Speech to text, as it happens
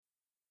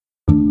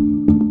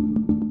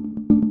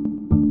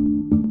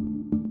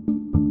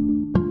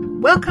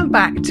Welcome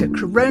back to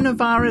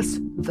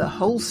Coronavirus, The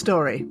Whole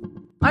Story.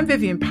 I'm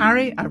Vivienne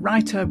Parry, a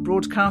writer,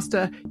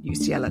 broadcaster,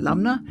 UCL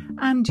alumna,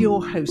 and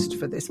your host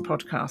for this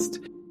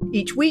podcast.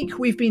 Each week,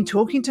 we've been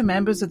talking to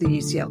members of the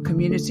UCL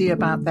community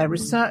about their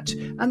research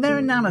and their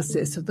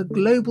analysis of the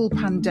global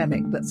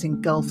pandemic that's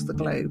engulfed the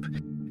globe.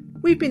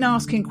 We've been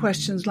asking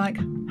questions like,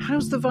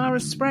 how's the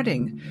virus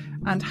spreading?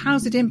 And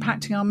how's it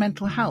impacting our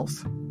mental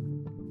health?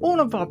 All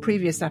of our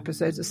previous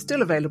episodes are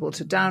still available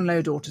to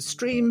download or to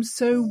stream,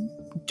 so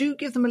do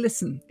give them a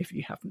listen if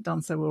you haven't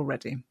done so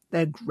already.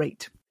 They're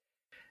great.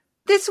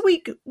 This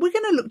week, we're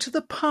going to look to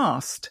the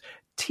past,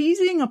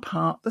 teasing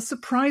apart the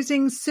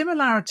surprising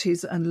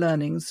similarities and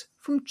learnings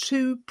from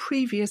two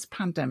previous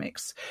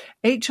pandemics,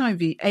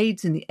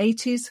 HIV/AIDS in the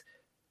 80s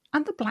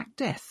and the Black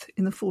Death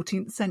in the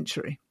 14th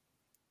century.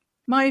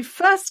 My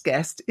first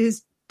guest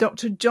is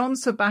Dr. John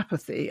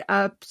Sabapathy,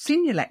 a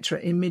senior lecturer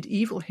in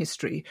medieval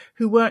history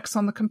who works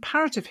on the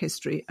comparative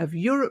history of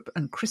Europe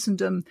and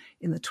Christendom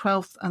in the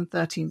 12th and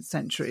 13th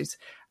centuries.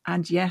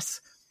 And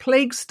yes,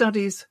 plague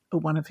studies are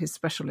one of his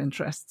special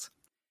interests.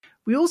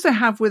 We also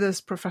have with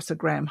us Professor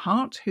Graham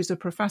Hart, who's a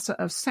professor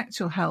of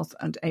sexual health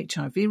and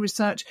HIV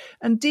research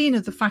and Dean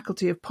of the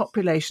Faculty of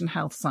Population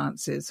Health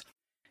Sciences.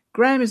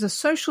 Graham is a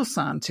social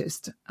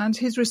scientist, and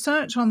his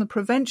research on the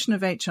prevention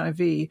of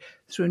HIV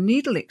through a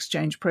needle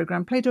exchange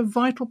program played a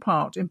vital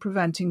part in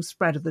preventing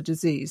spread of the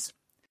disease.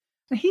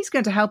 Now, he's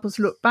going to help us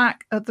look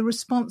back at the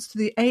response to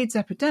the AIDS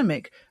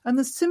epidemic and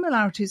the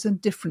similarities and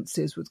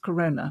differences with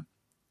corona.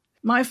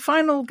 My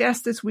final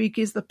guest this week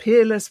is the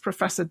peerless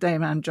Professor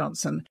Dame Ann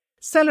Johnson,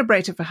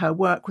 celebrated for her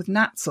work with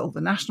NATSL, the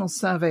National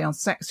Survey on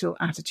Sexual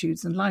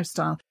Attitudes and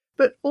Lifestyle,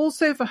 but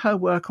also for her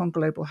work on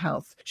global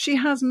health. She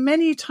has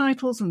many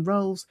titles and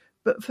roles,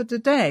 but for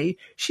today,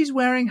 she's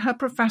wearing her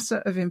Professor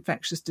of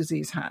Infectious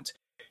Disease hat.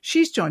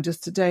 She's joined us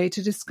today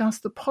to discuss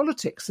the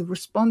politics of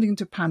responding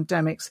to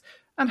pandemics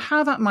and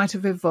how that might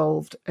have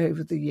evolved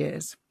over the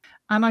years.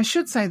 And I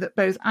should say that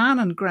both Anne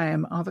and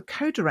Graham are the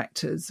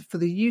co-directors for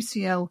the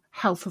UCL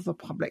Health of the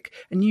Public,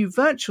 a new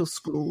virtual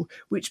school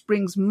which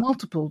brings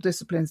multiple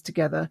disciplines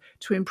together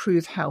to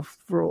improve health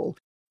for all.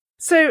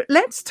 So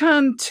let's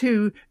turn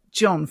to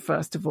John,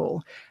 first of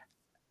all.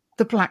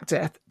 The Black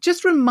Death.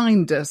 Just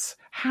remind us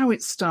how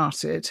it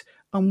started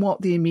and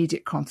what the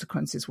immediate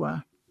consequences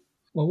were.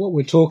 Well, what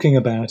we're talking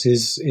about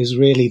is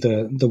really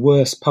the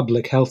worst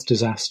public health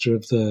disaster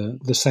of the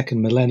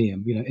second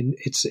millennium. You know,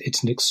 it's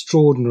an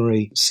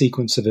extraordinary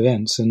sequence of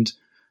events, and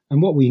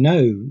what we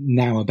know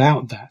now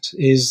about that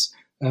is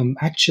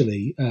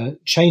actually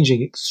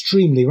changing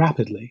extremely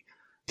rapidly.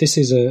 This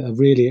is a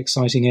really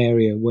exciting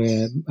area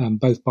where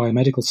both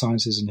biomedical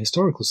sciences and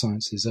historical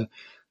sciences are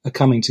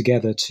coming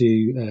together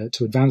to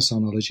advance our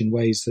knowledge in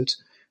ways that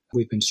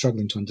we've been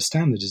struggling to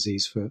understand the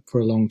disease for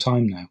a long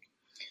time now.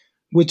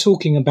 We're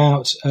talking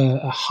about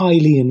a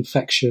highly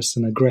infectious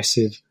and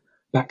aggressive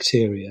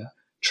bacteria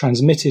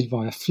transmitted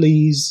via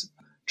fleas,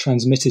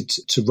 transmitted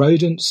to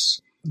rodents,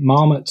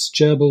 marmots,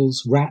 gerbils,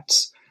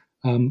 rats,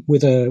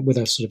 with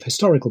a sort of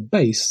historical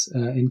base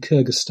in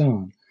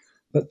Kyrgyzstan,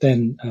 but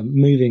then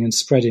moving and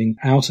spreading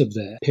out of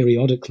there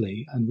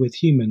periodically and with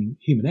human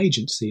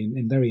agency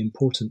in very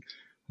important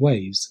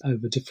ways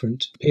over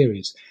different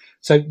periods.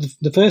 So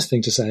the first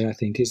thing to say, I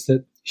think, is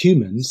that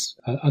humans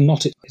are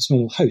not its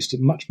normal host.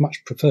 It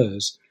much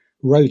prefers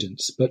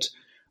rodents, but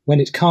when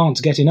it can't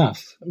get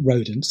enough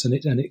rodents and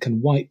it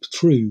can wipe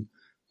through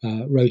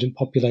rodent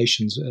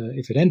populations,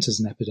 if it enters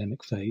an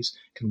epidemic phase,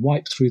 can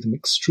wipe through them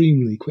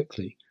extremely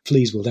quickly.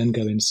 Fleas will then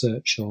go in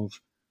search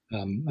of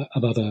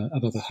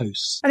other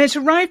hosts. And it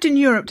arrived in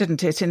Europe,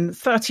 didn't it, in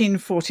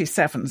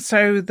 1347.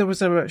 So there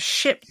was a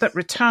ship that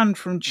returned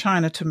from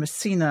China to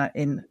Messina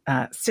in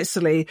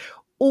Sicily.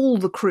 All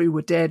the crew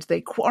were dead. They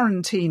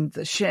quarantined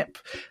the ship.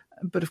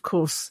 But of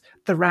course,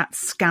 the rats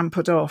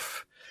scampered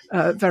off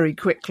very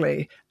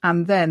quickly.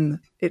 And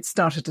then it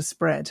started to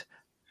spread.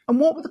 And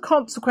what were the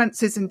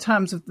consequences in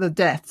terms of the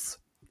deaths?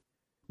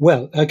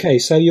 Well, okay,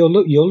 so you're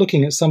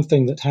looking at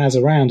something that has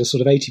around a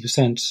sort of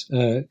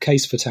 80%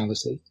 case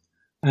fatality.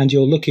 And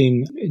you're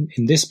looking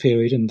in this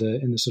period, in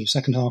the sort of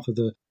second half of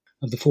the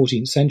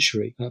 14th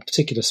century, a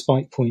particular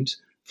spike point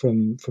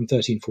from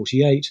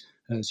 1348,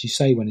 as you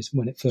say, when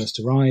it first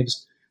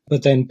arrives,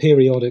 but then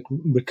periodic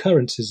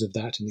recurrences of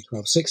that in the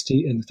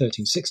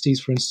 1360s,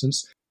 for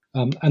instance,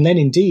 and then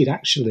indeed,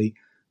 actually,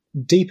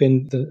 deep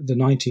in the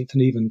 19th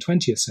and even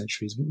 20th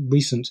centuries,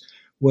 recent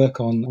work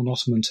on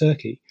Ottoman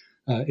Turkey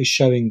is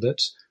showing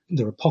that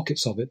there are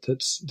pockets of it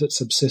that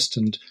subsist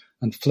and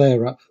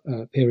flare up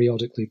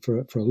periodically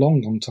for a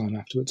long time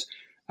afterwards.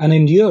 And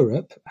in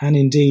Europe, and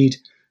indeed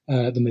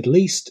the Middle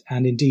East,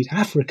 and indeed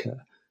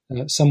Africa,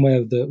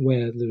 somewhere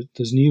where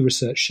there's new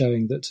research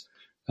showing that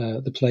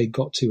the plague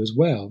got to as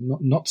well,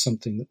 not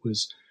something that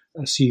was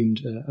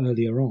assumed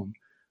earlier on.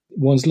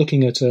 One's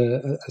looking at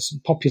a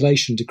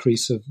population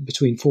decrease of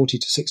between 40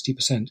 to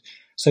 60%.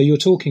 So you're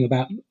talking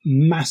about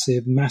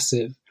massive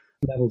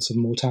levels of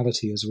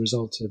mortality as a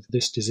result of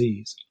this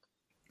disease.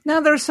 Now,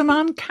 there are some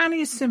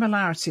uncanny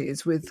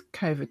similarities with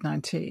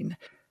COVID-19.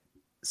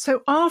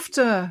 So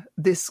after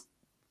this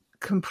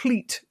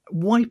complete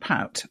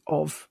wipeout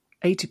of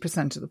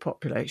 80% of the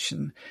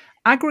population,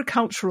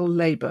 agricultural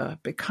labour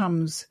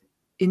becomes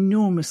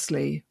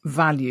enormously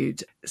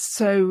valued.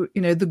 So,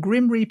 the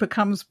Grim Reaper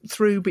comes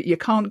through, but you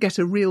can't get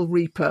a real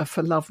Reaper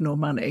for love nor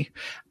money.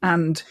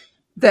 And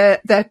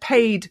they're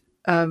paid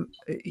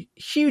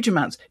huge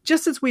amounts.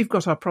 Just as we've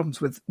got our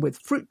problems with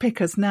fruit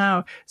pickers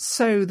now,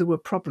 so there were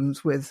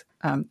problems with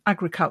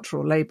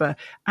agricultural labour.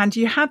 And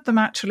you had them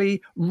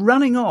actually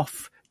running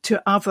off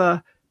to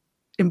other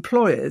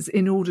employers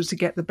in order to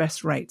get the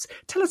best rates.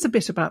 Tell us a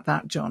bit about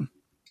that, John.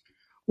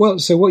 Well,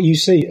 so what you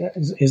see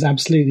is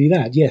absolutely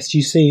that. Yes,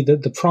 you see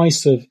that the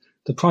price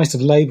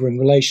of labour in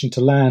relation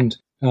to land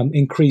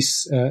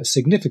increase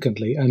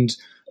significantly, and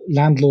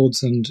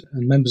landlords and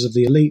members of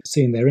the elite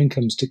seeing their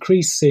incomes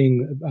decrease,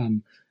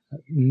 seeing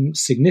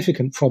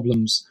significant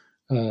problems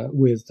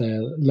with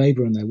their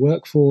labour and their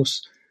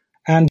workforce.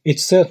 And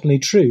it's certainly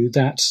true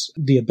that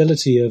the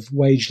ability of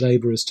wage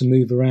labourers to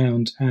move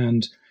around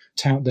and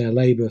tout their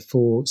labour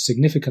for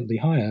significantly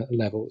higher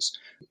levels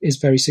is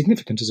very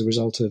significant as a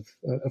result of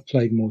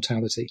plague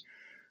mortality.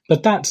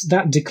 But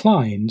that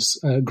declines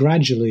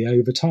gradually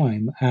over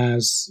time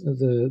as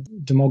the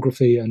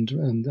demography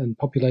and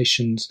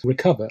populations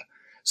recover.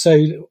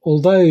 So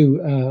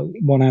although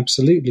one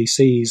absolutely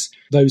sees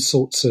those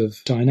sorts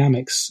of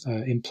dynamics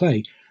in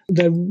play,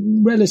 they're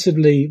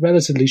relatively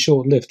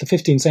short-lived. The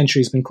 15th century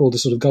has been called a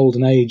sort of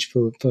golden age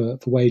for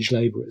wage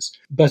labourers.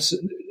 But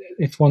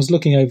if one's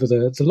looking over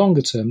the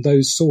longer term,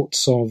 those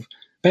sorts of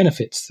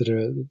benefits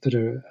that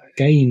are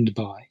gained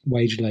by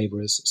wage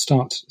labourers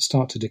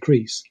start to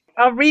decrease.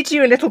 I'll read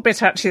you a little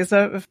bit, actually.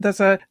 There's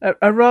a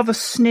rather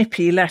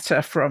snippy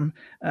letter from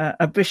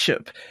a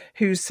bishop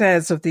who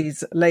says of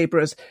these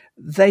labourers,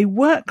 they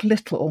work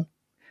little,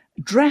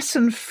 dress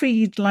and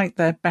feed like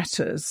their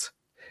betters,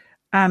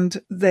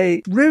 and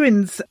they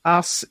ruins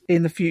us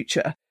in the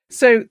future.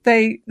 So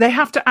they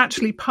have to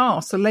actually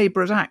pass a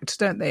Labourers Act,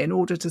 don't they, in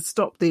order to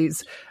stop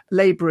these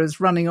labourers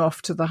running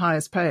off to the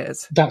highest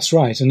payers? That's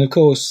right. And of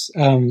course,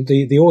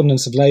 the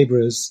Ordinance of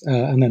Labourers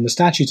and then the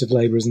Statute of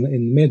Labourers in the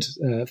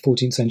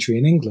mid-14th century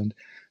in England,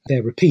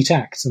 they're repeat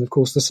acts. And of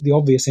course, the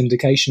obvious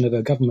indication of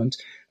a government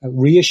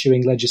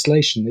reissuing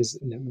legislation is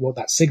what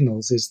that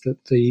signals is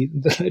that the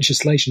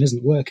legislation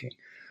isn't working.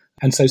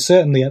 And so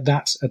certainly at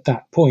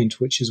that point,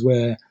 which is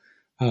where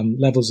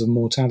levels of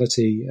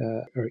mortality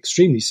are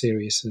extremely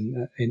serious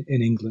in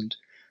England,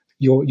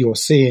 you're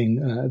seeing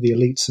the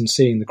elites and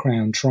seeing the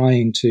Crown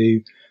trying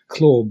to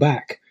claw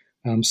back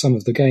some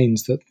of the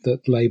gains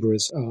that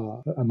labourers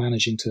are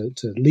managing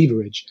to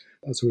leverage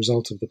as a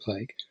result of the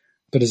plague.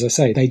 But as I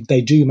say,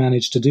 they do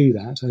manage to do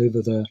that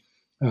over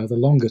the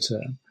longer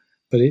term.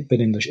 But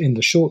in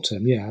the short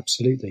term, yeah,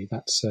 absolutely,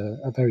 that's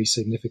a very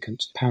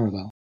significant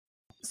parallel.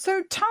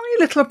 So tell me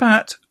a little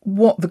about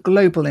what the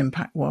global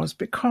impact was,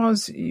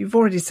 because you've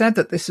already said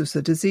that this was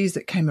a disease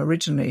that came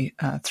originally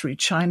through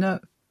China.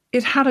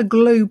 It had a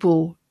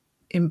global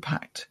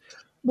impact.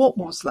 What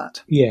was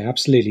that? Yeah,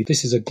 absolutely.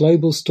 This is a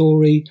global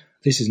story.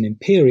 This is an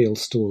imperial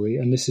story,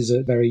 and this is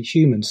a very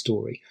human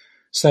story.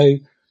 So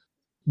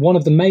one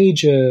of the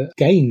major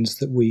gains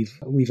that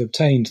we've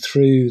obtained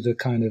through the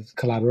kind of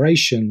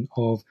collaboration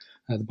of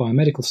the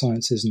biomedical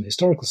sciences and the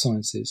historical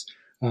sciences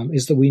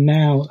is that we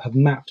now have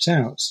mapped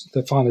out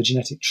the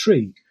phylogenetic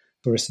tree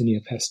for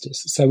Yersinia pestis.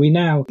 So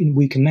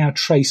we can now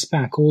trace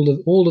back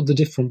all of the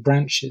different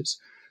branches,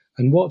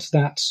 and what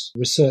that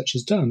research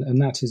has done, and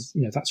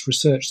that's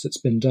research that's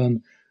been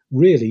done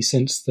really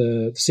since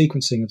the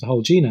sequencing of the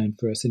whole genome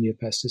for Yersinia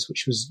pestis,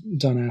 which was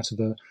done out of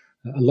a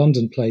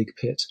London plague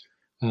pit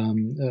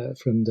from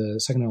the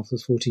second half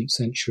of the 14th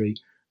century,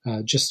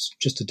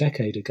 just a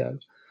decade ago.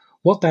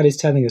 What that is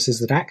telling us is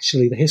that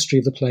actually the history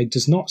of the plague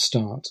does not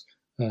start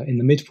in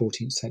the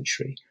mid-14th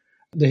century.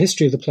 The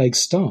history of the plague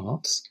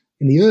starts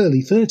in the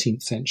early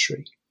 13th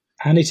century,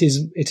 and it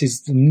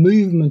is the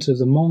movement of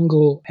the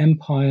Mongol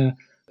Empire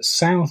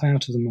south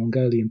out of the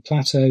Mongolian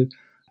plateau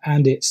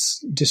and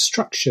its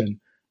destruction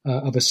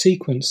of a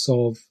sequence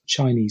of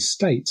Chinese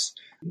states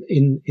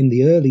in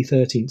the early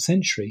 13th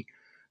century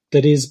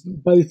that is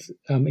both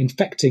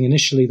infecting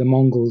initially the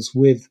Mongols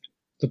with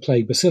the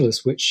plague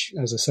bacillus, which,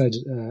 as I said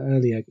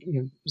earlier,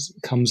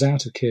 comes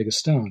out of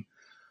Kyrgyzstan,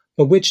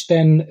 but which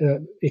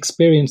then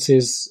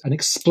experiences an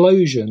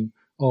explosion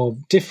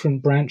of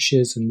different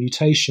branches and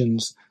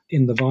mutations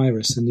in the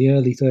virus in the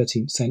early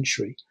 13th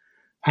century.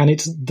 And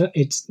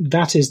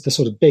that is the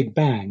sort of big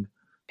bang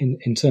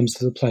in terms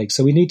of the plague.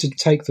 So we need to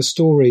take the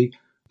story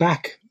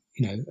back,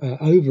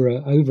 over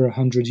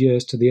 100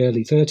 years to the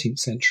early 13th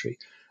century.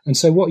 And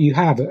so what you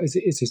have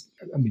is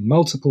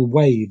multiple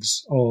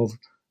waves of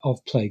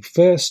plague.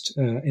 First,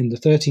 in the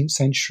 13th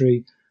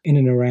century, in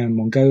and around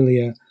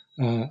Mongolia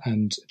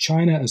and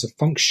China as a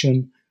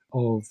function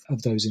of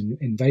those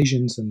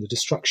invasions and the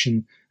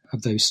destruction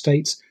of those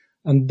states.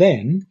 And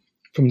then,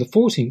 from the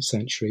 14th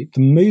century,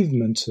 the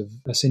movement of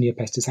Yersinia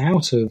pestis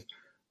out of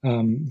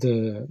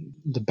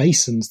the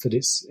basins that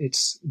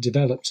it's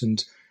developed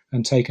and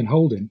taken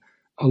hold in,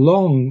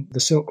 along the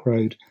Silk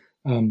Road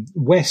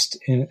west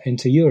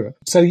into Europe.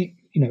 So,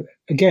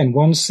 again,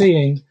 one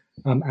seeing,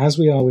 as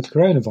we are with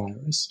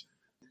coronavirus,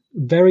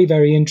 very,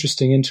 very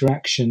interesting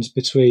interactions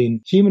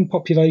between human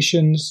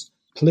populations,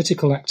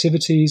 political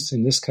activities,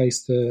 in this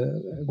case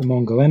the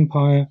Mongol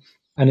Empire,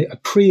 and a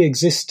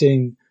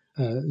pre-existing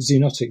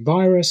zoonotic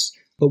virus,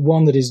 but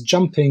one that is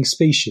jumping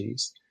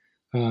species.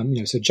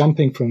 So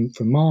jumping from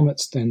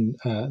marmots, then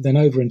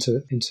over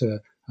into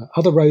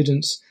other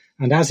rodents,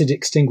 and as it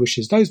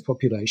extinguishes those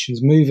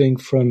populations, moving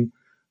from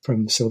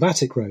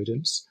sylvatic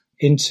rodents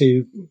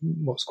into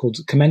what's called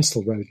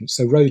commensal rodents,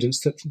 so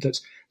rodents that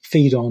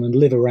feed on and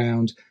live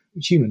around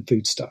human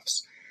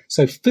foodstuffs.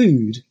 So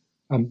food,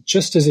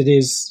 just as it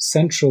is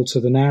central to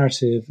the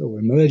narrative, or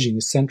emerging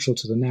as central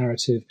to the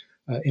narrative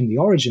in the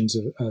origins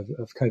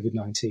of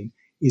COVID-19,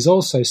 is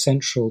also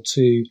central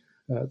to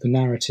the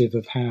narrative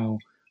of how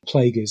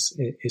plague is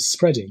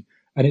spreading.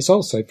 And it's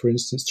also, for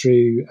instance,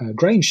 through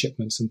grain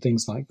shipments and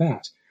things like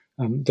that,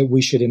 that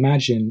we should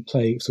imagine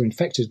plague, so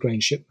infected grain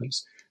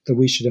shipments, that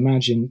we should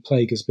imagine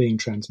plague as being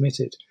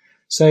transmitted.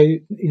 So,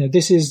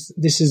 this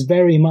is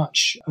very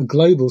much a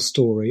global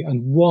story,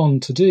 and one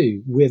to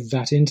do with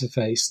that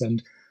interface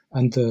and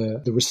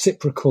the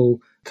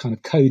reciprocal kind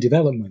of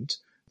co-development,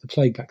 the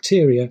plague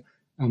bacteria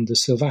and the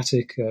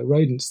sylvatic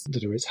rodents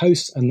that are its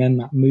hosts, and then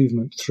that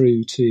movement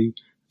through to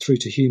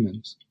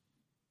humans.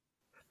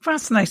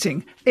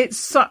 Fascinating. It's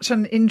such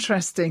an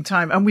interesting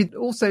time. And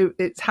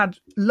it's had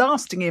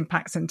lasting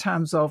impacts in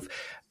terms of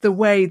the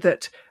way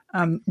that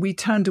we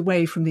turned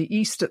away from the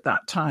East at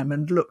that time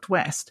and looked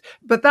West.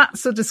 But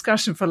that's a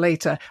discussion for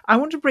later. I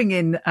want to bring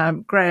in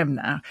Graham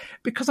now,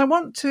 because I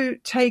want to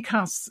take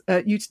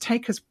you to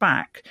take us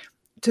back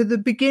to the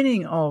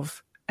beginning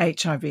of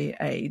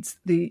HIV/AIDS,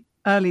 the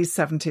early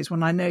 70s,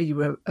 when I know you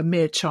were a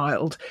mere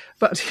child,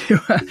 but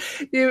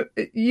you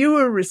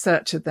were a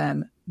researcher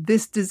then.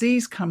 This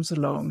disease comes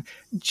along.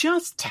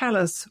 Just tell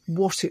us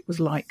what it was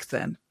like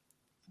then,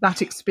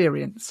 that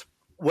experience.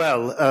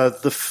 Well,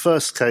 the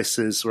first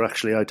cases were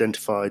actually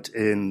identified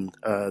in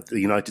the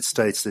United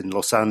States, in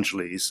Los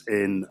Angeles,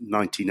 in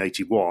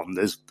 1981.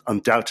 There's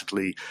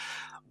undoubtedly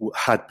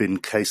had been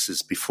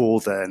cases before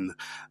then,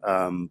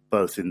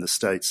 both in the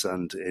States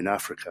and in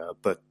Africa,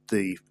 but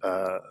the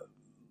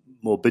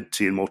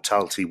Morbidity and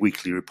Mortality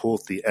Weekly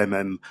Report, the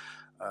MMWR,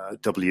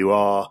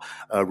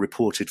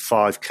 reported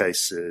 5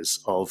 cases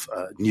of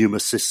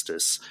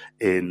pneumocystis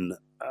in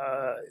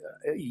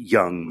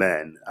young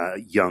men,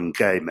 young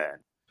gay men.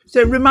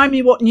 So remind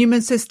me what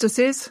pneumocystis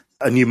is.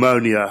 A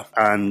pneumonia,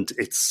 and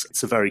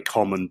it's a very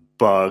common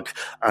bug.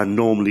 And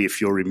normally, if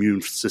your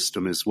immune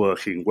system is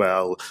working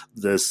well,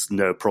 there's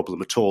no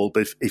problem at all.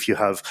 But if you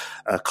have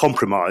a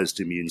compromised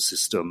immune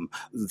system,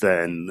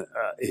 then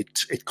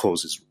it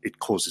causes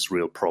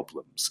real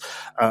problems.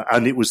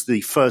 And it was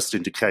the first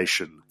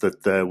indication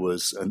that there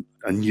was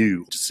a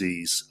new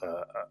disease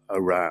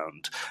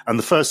around. And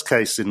the first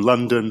case in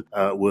London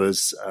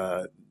was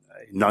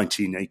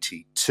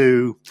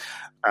 1982,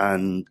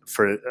 and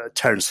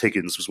Terence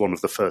Higgins was one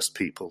of the first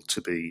people to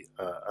be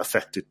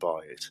affected by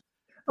it.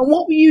 And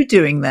what were you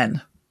doing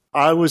then?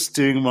 I was at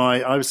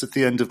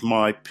the end of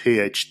my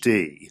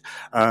PhD,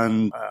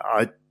 and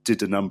I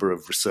did a number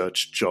of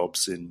research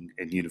jobs in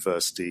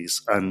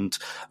universities. And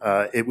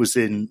it was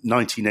in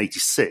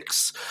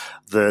 1986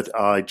 that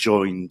I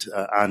joined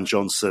Anne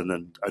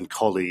Johnson and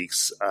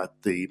colleagues at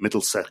the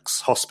Middlesex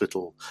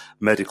Hospital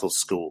Medical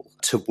School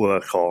to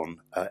work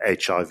on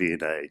HIV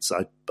and AIDS.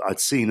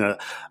 I'd seen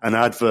an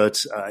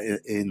advert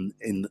in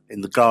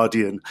the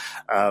Guardian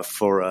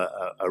for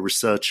a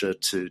researcher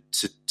to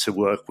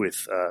work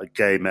with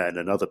gay men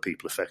and other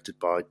people affected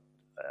by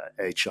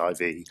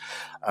HIV,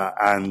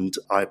 and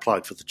I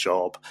applied for the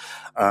job,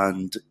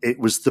 and it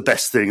was the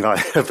best thing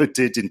I ever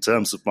did in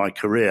terms of my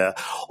career,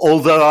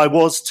 although I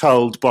was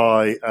told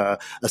by a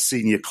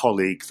senior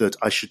colleague that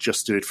I should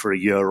just do it for a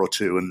year or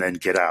two and then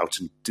get out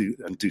and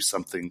do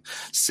something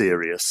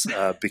serious,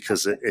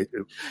 because it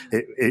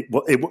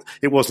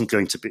wasn't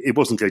going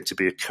to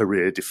be a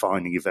career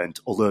defining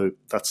event, although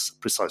that's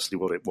precisely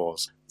what it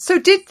was. So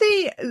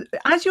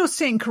as you're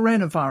seeing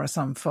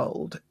coronavirus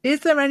unfold, is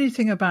there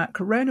anything about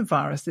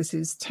coronavirus this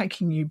is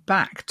taking you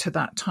back to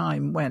that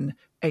time when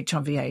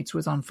HIV/AIDS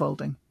was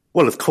unfolding?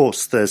 Well, of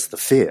course, there's the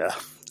fear.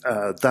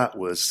 That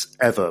was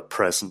ever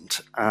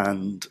present,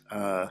 and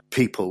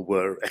people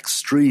were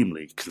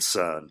extremely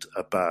concerned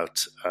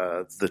about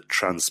the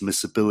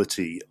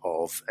transmissibility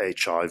of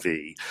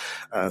HIV.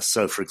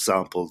 So, for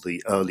example,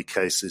 the early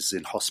cases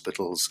in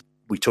hospitals,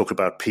 we talk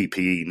about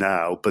PPE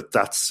now, but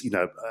that's,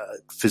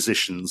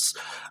 physicians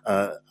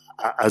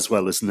as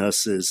well as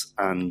nurses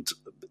and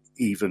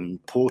even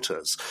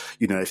porters,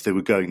 if they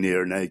were going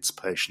near an AIDS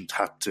patient,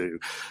 had to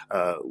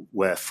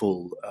wear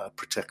full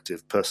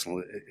protective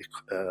personal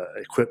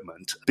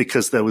equipment,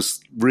 because there was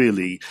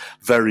really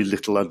very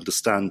little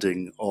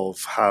understanding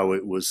of how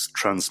it was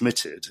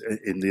transmitted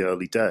in the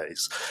early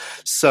days.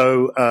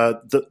 So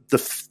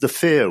the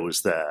fear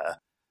was there.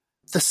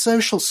 The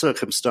social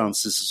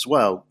circumstances as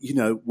well,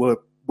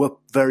 were were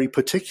very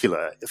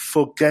particular.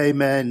 For gay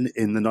men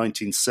in the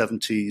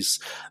 1970s,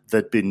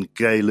 there'd been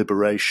gay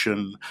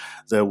liberation.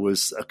 There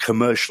was a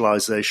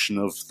commercialization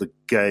of the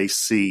gay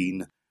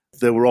scene.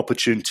 There were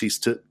opportunities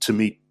to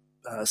meet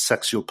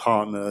sexual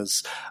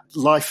partners.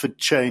 Life had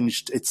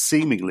changed, it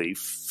seemingly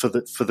for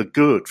the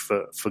good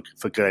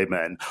for gay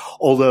men,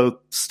 although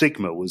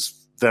stigma was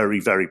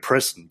very, very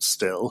present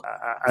still,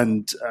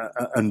 and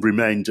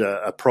remained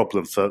a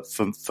problem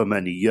for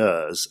many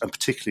years, and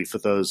particularly for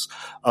those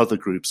other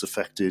groups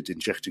affected,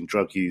 injecting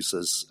drug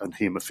users and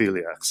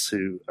haemophiliacs,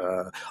 who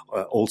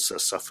also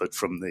suffered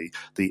from the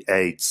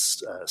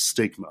AIDS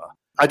stigma.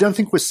 I don't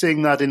think we're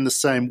seeing that in the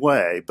same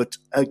way, but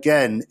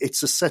again,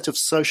 it's a set of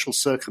social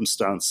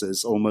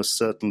circumstances, almost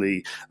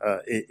certainly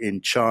in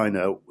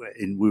China,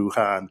 in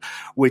Wuhan,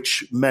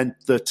 which meant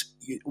that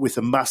with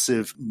a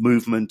massive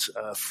movement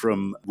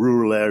from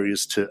rural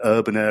areas to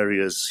urban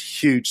areas,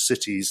 huge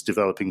cities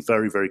developing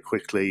very, very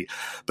quickly,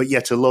 but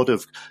yet a lot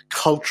of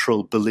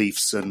cultural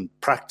beliefs and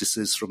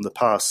practices from the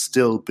past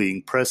still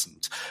being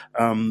present.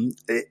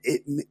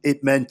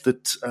 It meant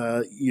that,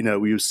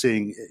 we were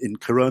seeing in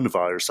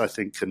coronavirus, I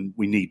think, and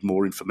we need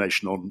more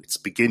information on its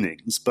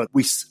beginnings, but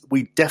we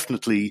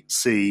definitely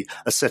see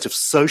a set of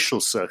social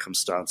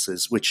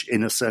circumstances which,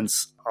 in a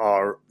sense,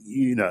 are,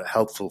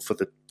 helpful for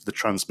the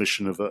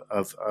transmission of a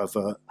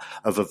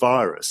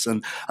virus,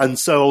 and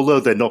so although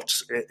they're not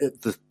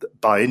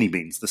by any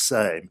means the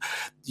same,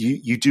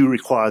 you do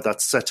require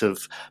that set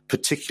of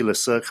particular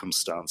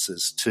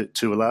circumstances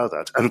to allow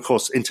that. And of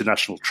course,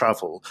 international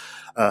travel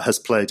has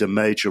played a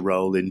major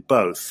role in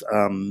both.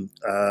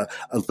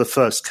 The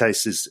first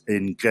cases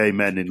in gay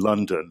men in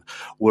London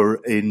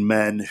were in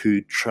men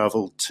who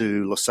travelled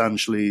to Los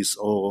Angeles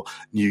or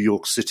New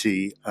York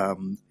City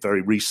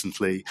very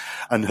recently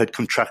and had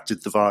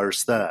contracted the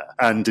virus there.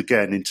 And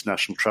again,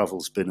 international travel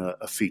has been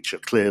a feature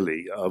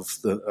clearly of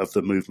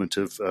the movement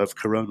of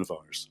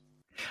coronavirus.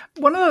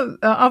 One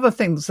of the other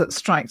things that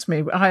strikes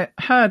me, I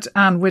heard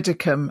Anne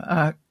Widdecombe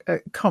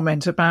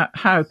comment about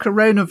how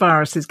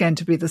coronavirus is going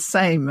to be the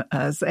same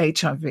as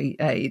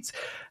HIV/AIDS,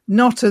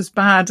 not as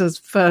bad as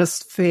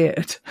first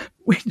feared,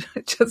 which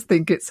I just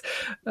think it's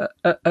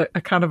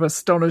a kind of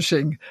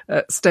astonishing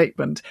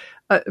statement,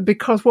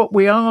 because what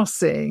we are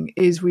seeing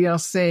is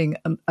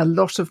a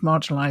lot of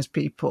marginalised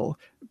people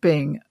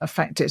being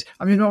affected.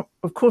 I mean,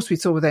 of course, we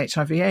saw with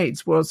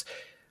HIV/AIDS was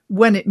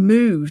when it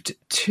moved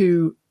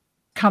to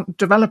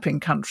developing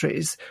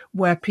countries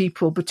where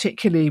people,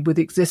 particularly with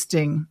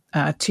existing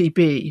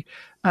TB,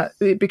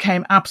 it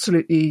became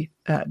absolutely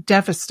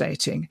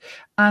devastating.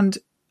 And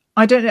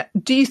I don't know,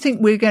 do you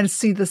think we're going to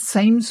see the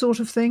same sort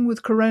of thing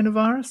with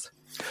coronavirus?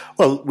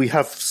 Well, we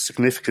have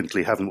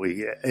significantly, haven't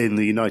we? In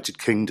the United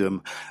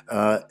Kingdom,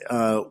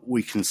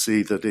 we can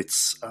see that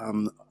it's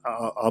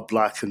our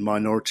black and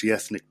minority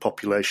ethnic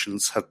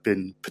populations have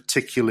been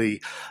particularly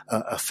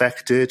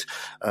affected.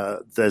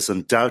 There's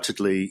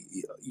undoubtedly,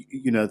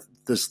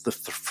 there's the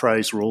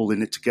phrase "we're all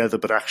in it together,"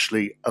 but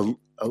actually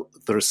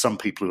there are some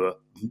people who are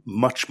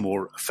much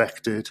more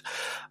affected.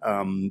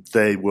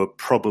 They were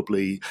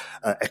probably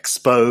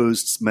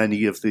exposed,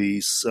 many of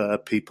these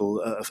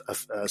people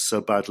so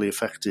badly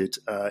affected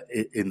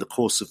in the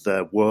course of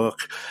their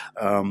work,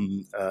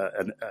 and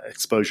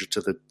exposure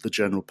to the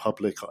general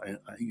public,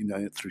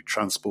 through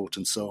transport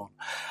and so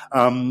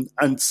on.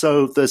 And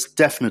so there's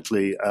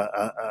definitely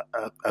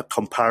a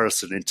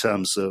comparison in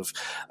terms of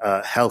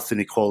health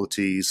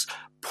inequalities,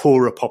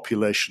 poorer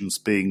populations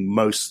being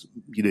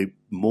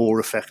more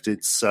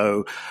affected.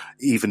 So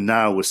even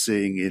now we're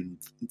seeing in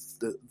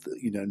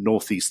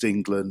northeast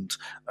England,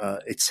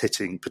 it's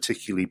hitting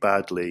particularly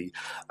badly.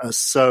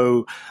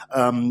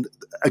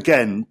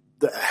 Again,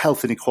 the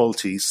health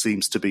inequality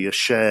seems to be a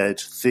shared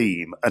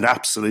theme, and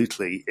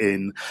absolutely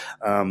in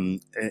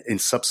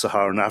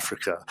sub-Saharan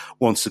Africa,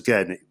 once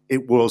again,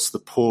 it was the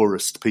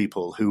poorest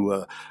people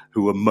who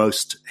were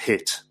most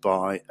hit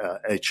by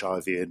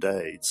HIV and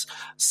AIDS.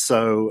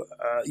 So,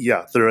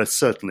 there are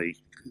certainly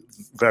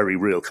very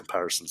real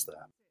comparisons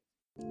there.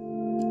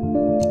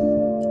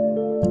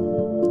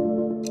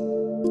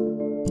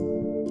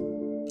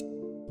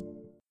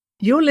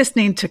 You're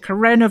listening to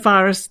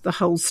Coronavirus, The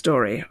Whole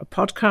Story, a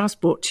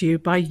podcast brought to you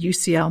by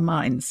UCL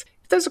Minds.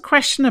 If there's a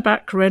question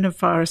about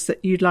coronavirus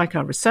that you'd like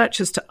our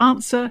researchers to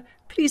answer,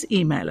 please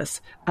email us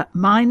at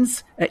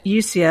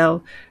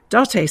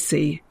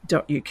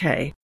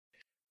minds@ucl.ac.uk.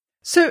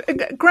 So,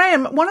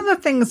 Graham, one of the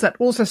things that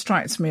also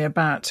strikes me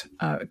about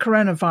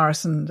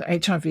coronavirus and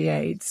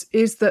HIV/AIDS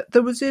is that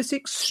there was this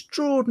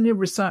extraordinary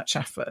research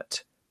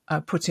effort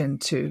put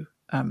into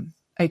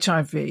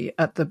HIV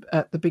at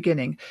the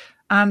beginning,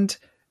 and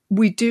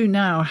we do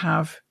now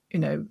have,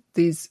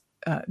 these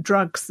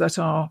drugs that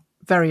are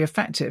very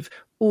effective.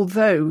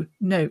 Although,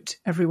 note,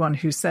 everyone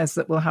who says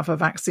that we'll have a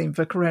vaccine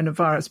for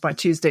coronavirus by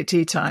Tuesday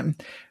tea time,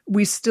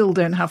 we still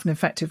don't have an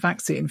effective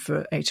vaccine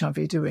for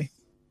HIV, do we?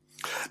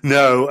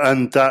 No,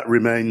 and that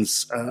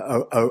remains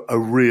a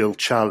real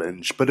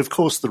challenge. But of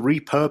course, the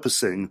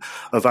repurposing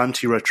of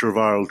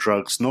antiretroviral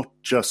drugs, not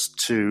just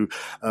to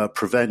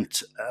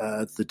prevent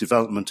the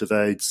development of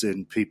AIDS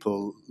in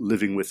people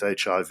living with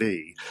HIV,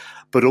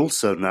 but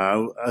also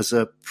now as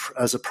a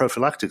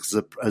prophylactic,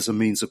 as a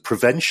means of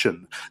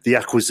prevention, the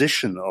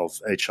acquisition of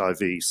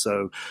HIV.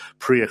 So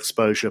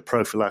pre-exposure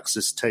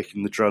prophylaxis,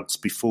 taking the drugs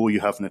before you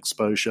have an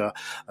exposure,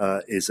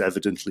 is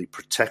evidently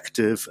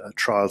protective.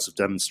 Trials have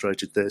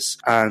demonstrated this.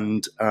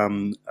 And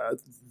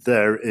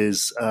there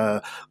is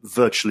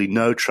virtually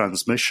no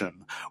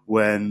transmission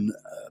when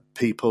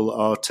people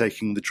are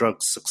taking the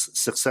drugs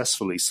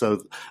successfully.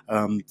 So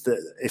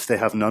if they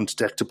have an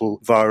undetectable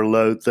viral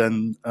load,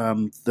 then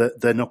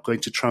they're not going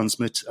to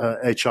transmit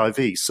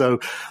HIV. So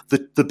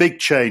the big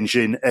change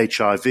in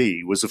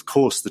HIV was, of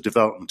course, the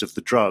development of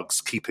the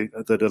drugs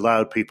that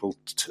allowed people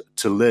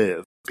to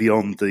live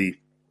beyond the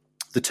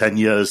 10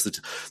 years that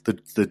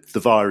the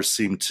virus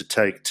seemed to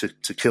take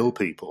to kill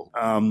people.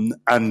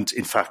 And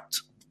in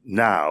fact,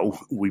 now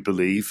we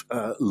believe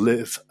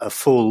live a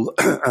full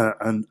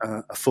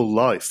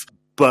life.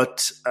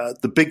 But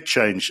the big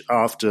change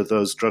after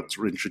those drugs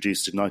were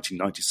introduced in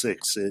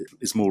 1996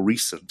 is more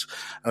recent,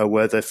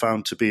 where they're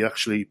found to be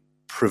actually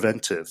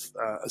preventive.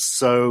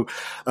 So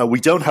we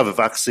don't have a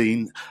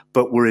vaccine,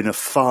 but we're in a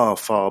far,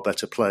 far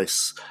better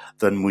place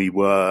than we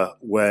were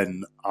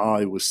when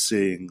I was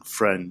seeing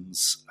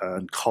friends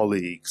and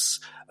colleagues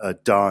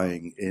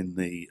dying in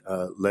the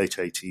late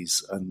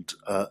 80s and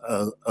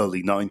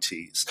early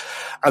 90s.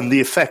 And the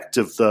effect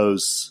of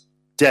those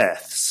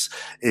deaths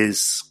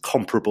is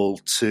comparable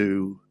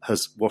to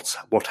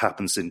what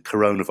happens in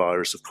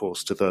coronavirus, of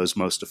course, to those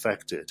most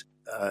affected.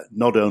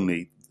 Not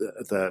only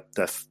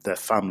their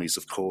families,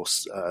 of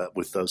course,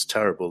 with those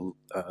terrible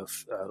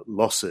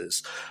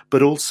losses,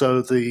 but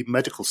also the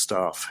medical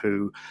staff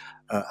who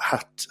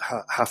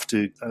have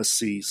to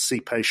see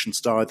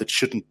patients die that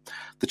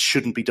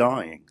shouldn't be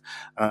dying,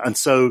 and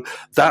so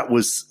that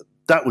was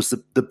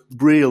the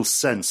real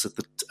sense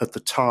at the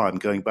time,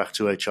 going back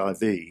to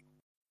HIV.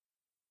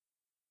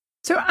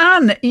 So,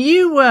 Anne,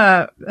 you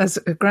were, as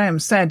Graham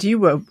said, you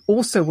were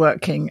also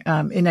working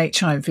in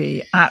HIV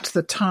at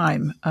the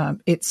time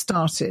it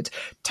started.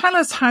 Tell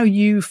us how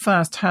you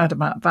first heard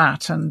about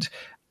that and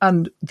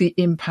the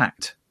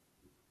impact.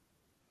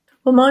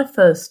 Well, my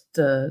first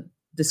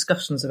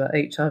discussions about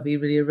HIV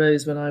really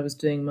arose when I was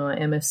doing my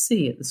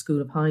MSc at the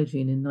School of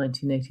Hygiene in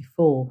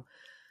 1984.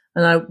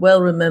 And I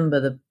well remember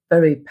the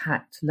very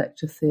packed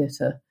lecture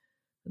theatre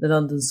at the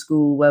London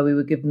School, where we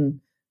were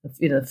given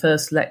the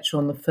first lecture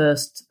on the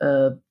first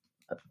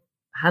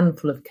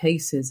handful of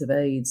cases of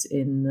AIDS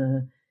in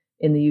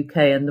the UK,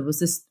 and there was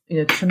this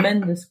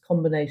tremendous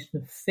combination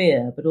of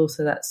fear, but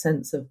also that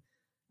sense of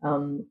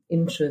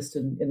interest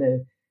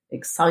and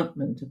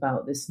excitement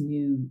about this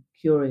new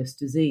curious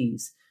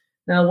disease.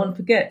 Now, one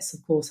forgets,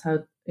 of course, how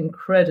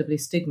incredibly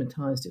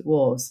stigmatized it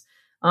was.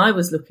 I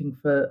was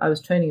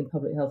training in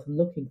public health and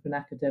looking for an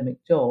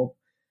academic job.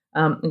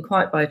 And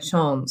quite by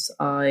chance,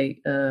 I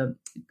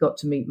got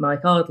to meet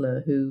Mike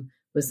Ardler, who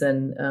was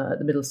then at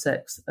the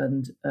Middlesex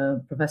and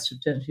Professor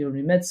of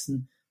Genitourinary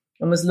Medicine,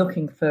 and was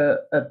looking for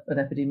an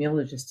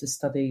epidemiologist to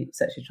study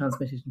sexually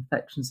transmitted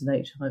infections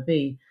and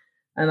HIV.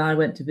 And I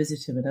went to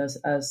visit him, and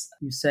as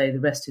you say,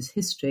 the rest is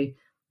history.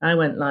 I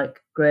went,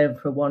 like Graham,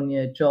 for a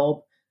one-year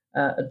job,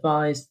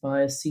 advised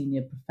by a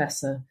senior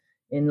professor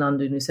in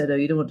London who said, "Oh,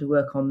 you don't want to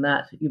work on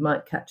that. You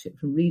might catch it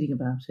from reading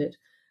about it."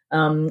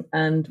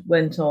 And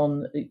went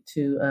on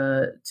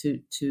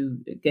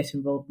to get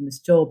involved in this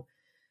job.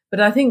 But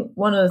I think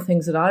one of the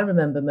things that I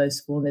remember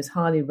most of all, and is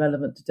highly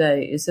relevant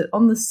today, is that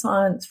on the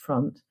science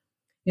front,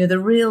 the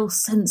real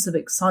sense of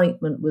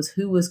excitement was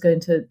who was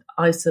going to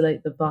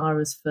isolate the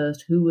virus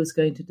first, who was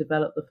going to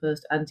develop the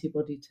first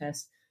antibody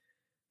test,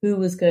 who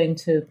was going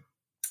to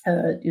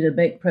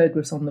make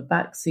progress on the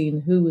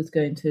vaccine, who was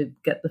going to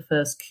get the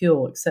first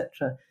cure,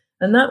 etc.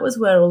 And that was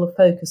where all the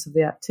focus of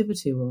the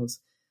activity was.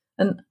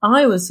 And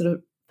I was sort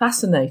of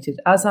fascinated,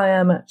 as I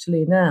am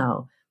actually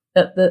now,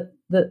 at the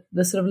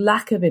sort of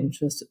lack of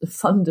interest at the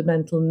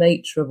fundamental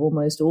nature of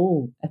almost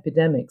all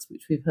epidemics,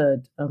 which we've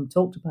heard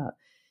talked about,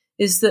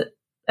 is that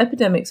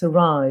epidemics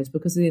arise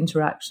because of the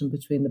interaction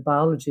between the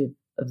biology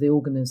of the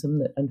organism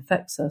that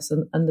infects us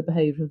and the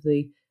behaviour of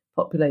the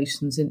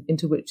populations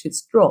into which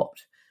it's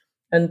dropped.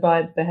 And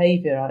by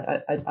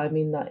behaviour, I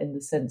mean that in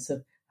the sense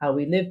of how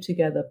we live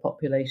together,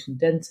 population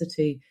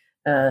density,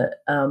 how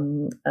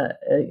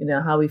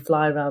we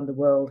fly around the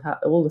world,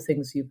 all the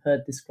things you've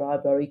heard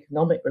described, our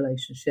economic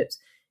relationships.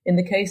 In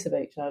the case of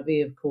HIV,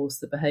 of course,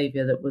 the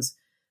behaviour that was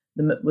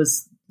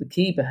the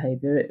key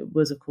behaviour, it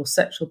was, of course,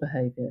 sexual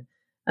behaviour.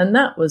 And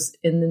that was,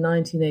 in the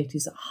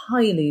 1980s, a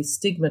highly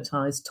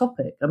stigmatised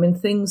topic. I mean,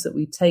 things that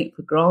we take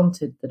for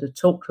granted that are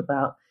talked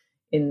about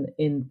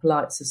in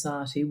polite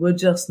society were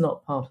just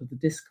not part of the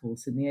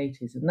discourse in the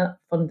 80s. And that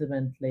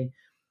fundamentally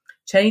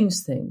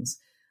changed things.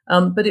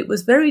 But it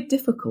was very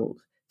difficult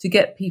to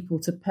get people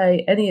to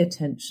pay any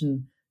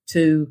attention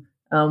to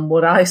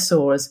what I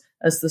saw as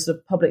as the sort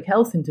of public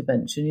health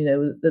intervention.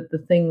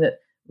 The thing that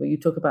where you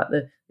talk about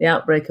the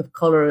outbreak of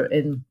cholera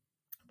in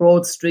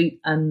Broad Street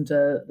and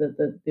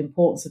the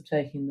importance of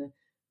taking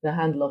the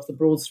handle off the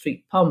Broad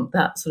Street pump,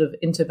 that sort of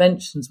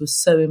interventions was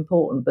so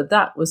important, but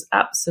that was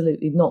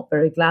absolutely not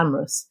very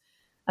glamorous.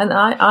 And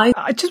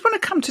I just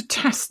want to come to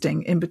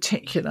testing in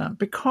particular,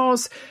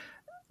 because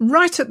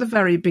right at the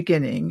very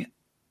beginning,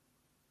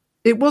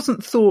 it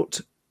wasn't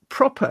thought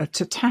proper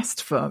to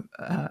test for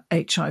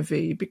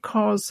HIV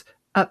because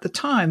at the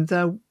time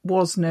there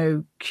was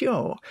no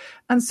cure.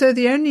 And so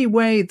the only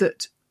way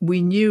that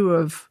we knew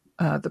of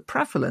the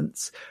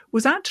prevalence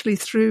was actually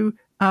through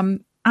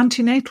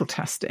antenatal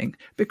testing,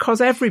 because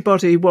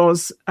everybody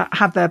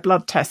had their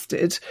blood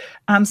tested.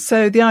 And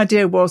so the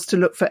idea was to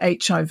look for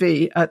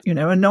HIV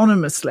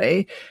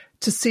anonymously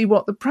to see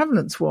what the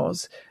prevalence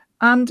was.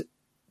 And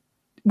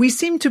we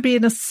seem to be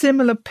in a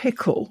similar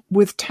pickle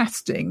with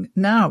testing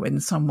now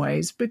in some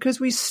ways, because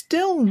we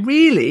still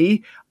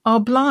really are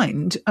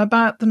blind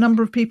about the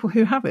number of people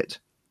who have it.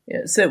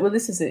 Yeah, so,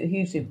 this is a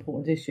hugely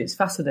important issue. It's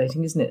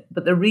fascinating, isn't it?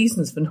 But the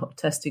reasons for not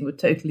testing were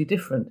totally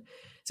different.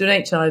 So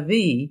in HIV,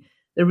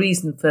 the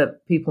reason for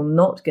people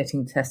not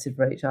getting tested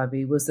for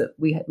HIV was that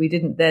we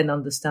didn't then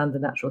understand the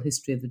natural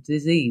history of the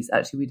disease.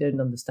 Actually, we don't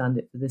understand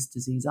it for this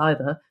disease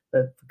either,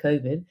 for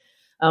COVID.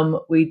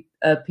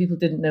 People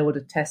didn't know what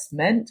a test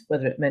meant,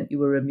 whether it meant you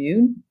were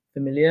immune,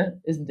 familiar,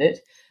 isn't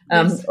it?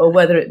 Yes. Or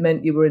whether it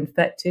meant you were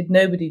infected.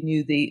 Nobody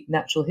knew the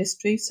natural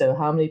history, so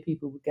how many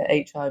people would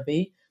get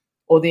HIV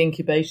or the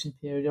incubation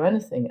period or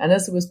anything. And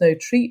as there was no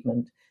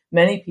treatment,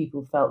 many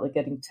people felt that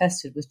getting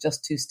tested was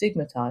just too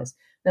stigmatized.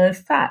 Now, in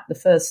fact, the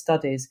first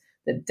studies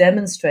that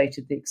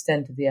demonstrated the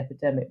extent of the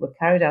epidemic were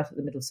carried out at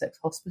the Middlesex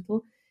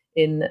Hospital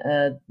in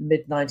the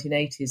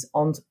mid-1980s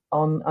on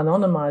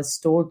anonymized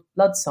stored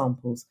blood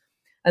samples.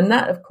 And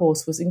that, of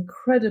course, was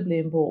incredibly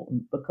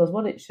important, because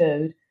what it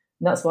showed, and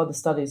that's why the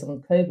studies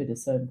on COVID are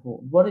so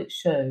important, what it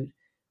showed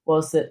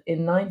was that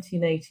in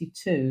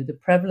 1982, the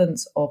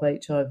prevalence of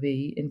HIV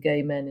in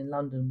gay men in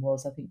London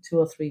was, I think, 2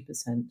 or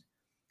 3%.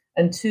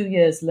 And 2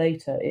 years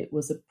later, it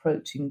was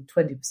approaching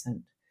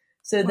 20%.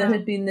 So Wow. There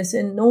had been this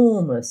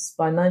enormous,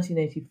 by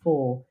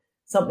 1984,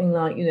 something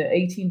like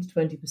 18 to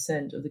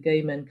 20% of the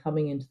gay men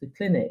coming into the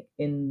clinic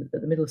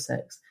at the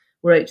Middlesex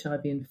were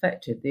HIV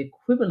infected. The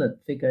equivalent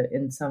figure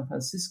in San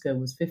Francisco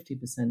was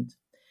 50%.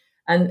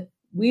 And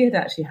we had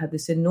actually had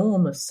this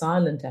enormous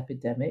silent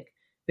epidemic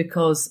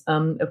because,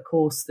 of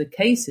course, the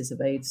cases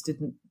of AIDS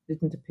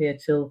didn't appear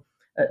till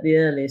at the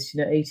earliest,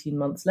 18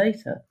 months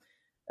later.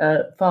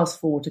 Fast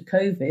forward to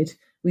COVID,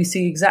 we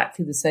see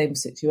exactly the same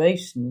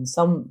situation in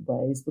some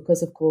ways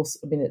because, of course,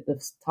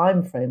 the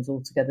time frame's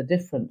altogether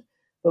different.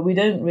 But we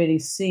don't really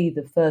see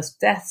the first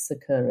deaths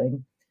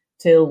occurring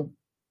till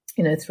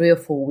 3 or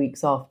 4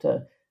 weeks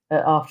after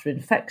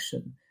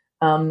infection,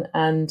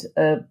 and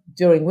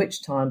during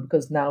which time,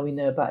 because now we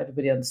know about,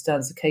 everybody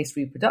understands the case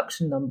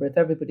reproduction number. If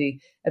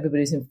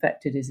everybody's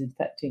infected is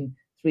infecting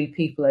 3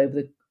 people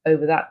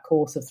over that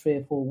course of 3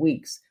 or 4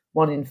 weeks,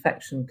 one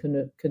infection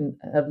can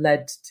have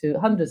led to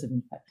hundreds of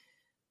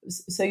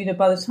infections. So,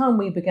 by the time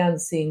we began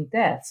seeing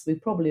deaths, we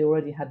probably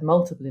already had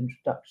multiple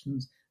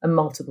introductions and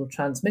multiple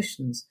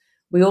transmissions.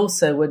 We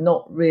also were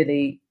not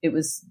really, it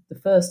was the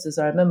first, as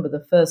I remember,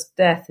 the first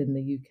death in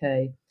the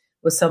UK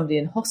was somebody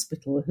in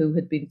hospital who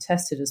had been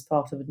tested as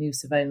part of a new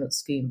surveillance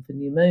scheme for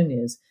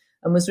pneumonias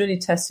and was really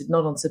tested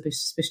not on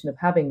suspicion of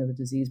having the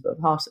disease, but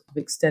part of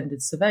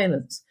extended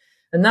surveillance.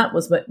 And that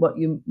was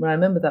when I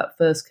remember that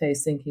first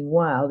case thinking,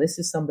 wow, this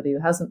is somebody who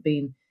hasn't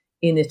been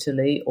in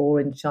Italy or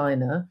in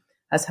China,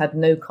 has had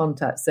no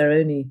contacts. Their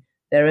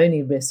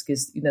only risk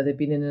is, they've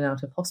been in and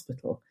out of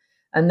hospital.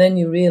 And then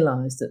you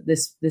realise that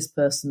this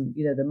person,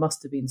 there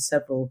must have been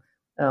several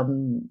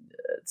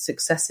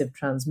successive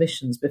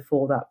transmissions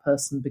before that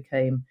person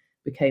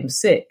became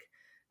sick.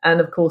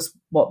 And of course,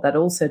 what that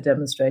also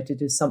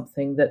demonstrated is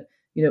something that,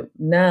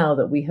 now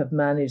that we have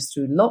managed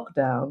through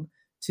lockdown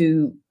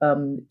to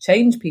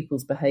change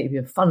people's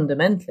behaviour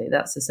fundamentally,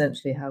 that's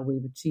essentially how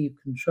we've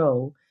achieved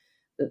control.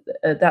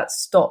 That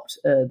stopped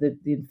the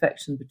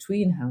infection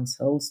between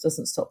households,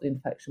 doesn't stop the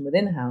infection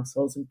within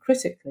households, and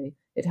critically,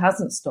 it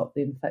hasn't stopped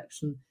the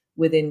infection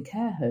within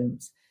care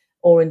homes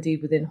or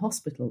indeed within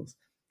hospitals.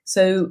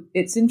 So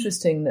it's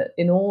interesting that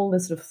in all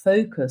this sort of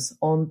focus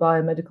on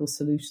biomedical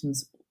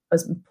solutions,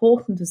 as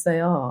important as they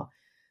are,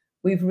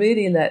 we've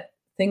really let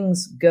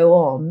things go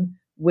on,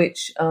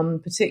 which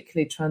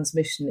particularly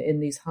transmission in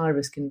these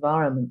high-risk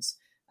environments.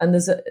 And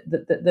there's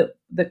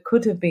that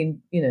could have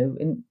been,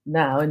 in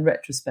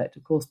retrospect,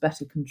 of course,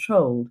 better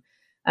controlled.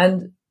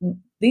 And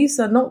these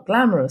are not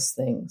glamorous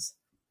things.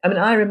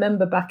 I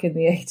remember back in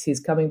the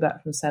 80s coming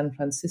back from San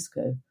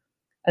Francisco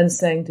and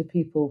saying to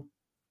people,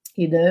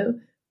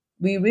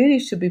 we really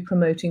should be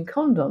promoting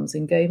condoms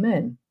in gay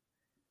men.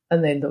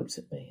 And they looked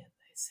at me and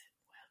they said,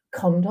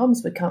 well,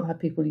 condoms? We can't have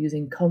people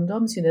using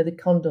condoms. The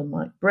condom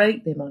might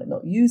break. They might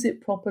not use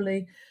it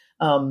properly.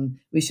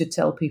 We should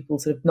tell people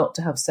sort of not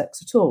to have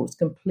sex at all. It's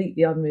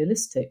completely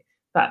unrealistic.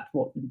 In fact,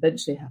 what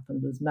eventually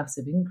happened was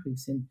massive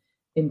increase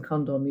in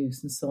condom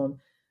use and so on.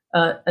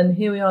 And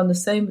here we are in the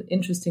same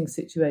interesting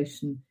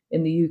situation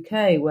in the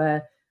UK,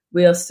 where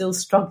we are still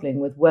struggling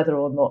with whether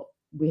or not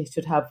we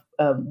should have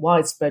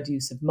widespread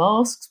use of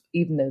masks,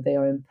 even though they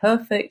are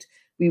imperfect.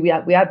 We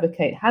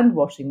advocate hand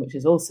washing, which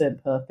is also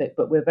imperfect,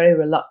 but we're very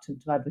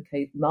reluctant to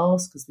advocate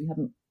masks because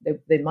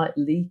they might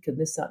leak and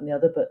this, that, and the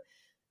other. But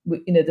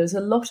there's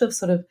a lot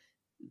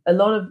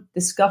of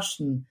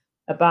discussion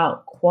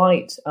about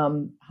quite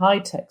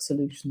high-tech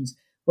solutions,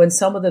 when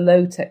some of the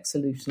low-tech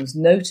solutions,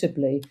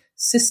 notably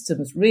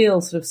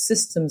real sort of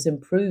systems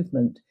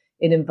improvement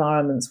in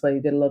environments where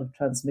you get a lot of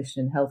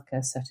transmission in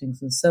healthcare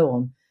settings and so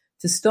on,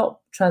 to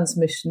stop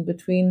transmission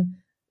between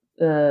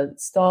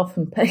staff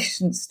and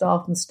patients,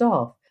 staff and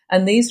staff.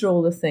 And these are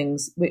all the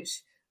things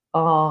which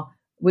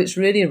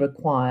really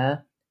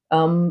require,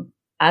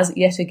 as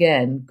yet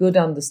again, good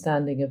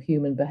understanding of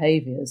human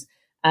behaviours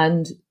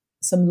and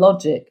some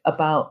logic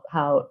about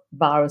how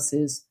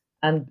viruses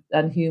and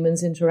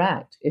humans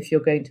interact if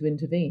you're going to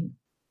intervene.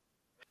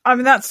 I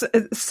mean, that's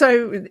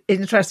so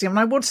interesting. I mean,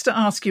 I wanted to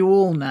ask you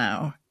all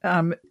now,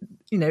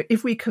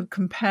 if we could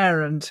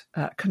compare and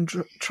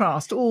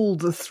contrast all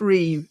the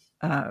three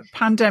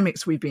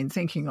pandemics we've been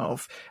thinking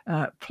of,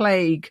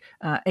 plague,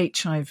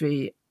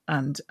 HIV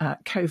and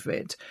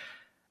COVID.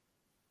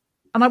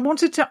 And I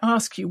wanted to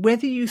ask you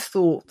whether you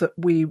thought that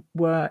we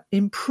were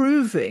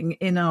improving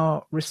in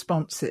our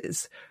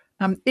responses.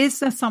 Is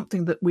there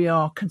something that we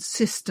are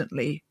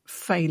consistently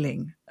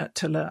failing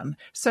to learn?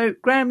 So,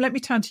 Graham, let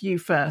me turn to you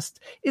first.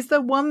 Is there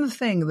one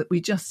thing that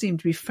we just seem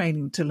to be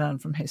failing to learn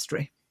from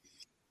history?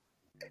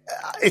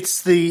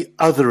 It's the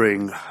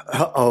othering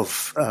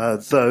of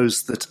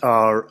those that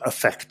are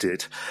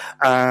affected.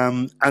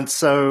 And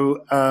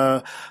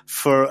so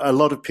for a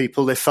lot of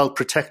people, they felt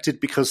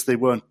protected because they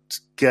weren't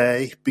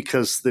gay,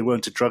 because they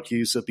weren't a drug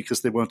user,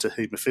 because they weren't a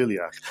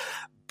haemophiliac.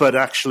 But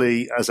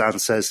actually, as Anne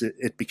says,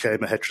 it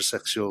became a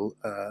heterosexual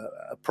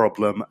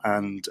problem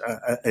and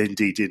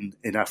indeed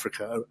in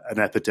Africa, an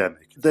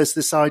epidemic. There's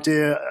this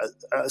idea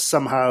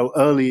somehow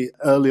early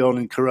on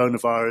in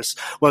coronavirus,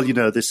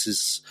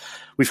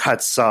 we've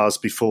had SARS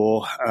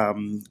before.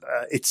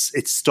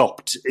 It's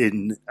stopped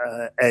in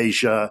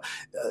Asia.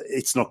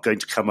 It's not going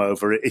to come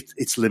over.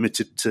 It's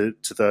limited to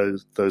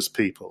those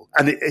people.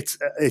 And it's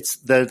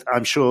that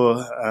I'm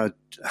sure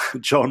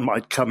John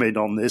might come in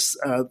on this.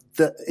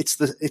 It's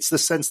the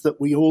sense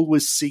that we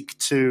always seek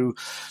to,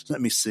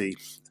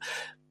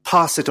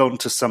 pass it on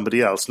to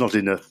somebody else, not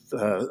in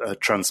a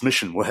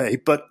transmission way,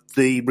 but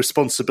the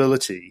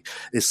responsibility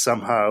is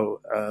somehow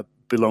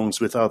belongs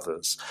with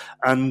others,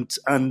 and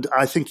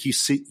I think you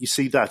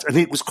see that, and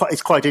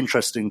it's quite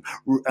interesting.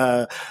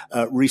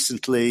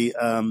 Recently,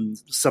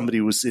 somebody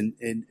was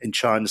in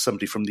China,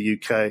 somebody from the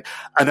UK,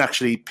 and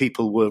actually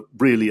people were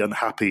really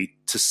unhappy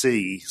to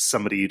see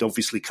somebody who'd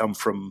obviously come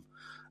from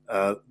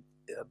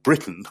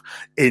Britain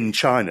in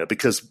China,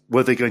 because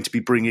were they going to be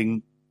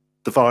bringing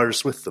the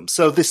virus with them?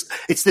 So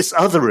it's this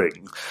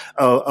othering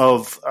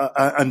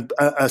and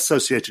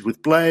associated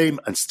with blame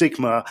and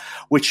stigma,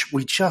 which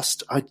we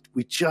just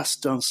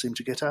don't seem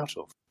to get out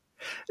of.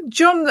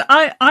 John,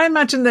 I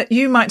imagine that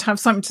you might have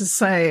something to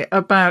say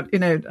about,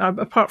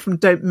 apart from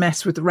don't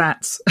mess with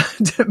rats,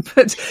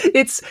 but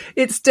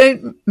it's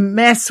don't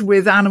mess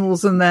with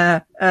animals and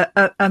their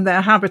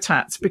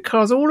habitats,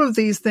 because all of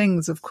these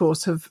things, of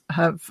course,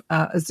 have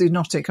a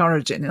zoonotic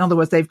origin. In other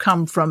words, they've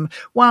come from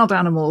wild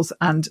animals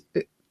and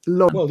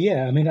Well,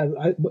 yeah. I mean,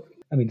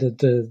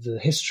 the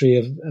history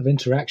of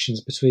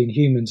interactions between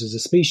humans as a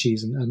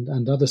species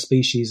and other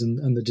species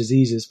and the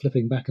diseases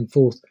flipping back and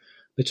forth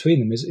between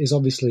them is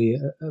obviously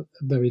a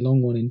very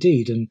long one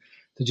indeed. And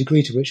the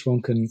degree to which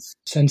one can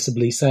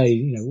sensibly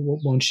say,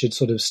 one should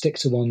sort of stick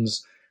to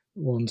one's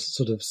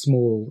sort of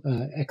small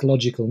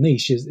ecological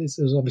niche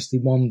is obviously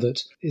one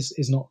that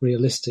is not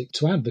realistic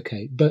to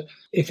advocate. But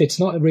if it's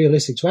not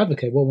realistic to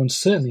advocate, what one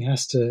certainly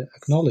has to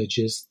acknowledge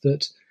is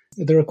that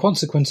there are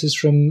consequences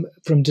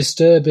from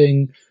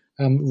disturbing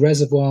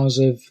reservoirs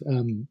of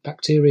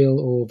bacterial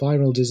or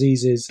viral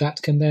diseases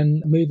that can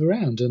then move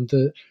around. And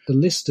the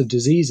list of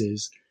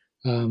diseases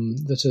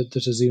that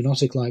are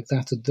zoonotic like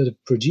that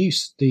have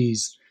produced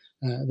these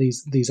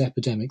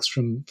epidemics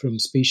from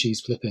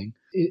species flipping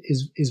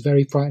is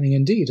very frightening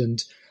indeed.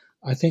 And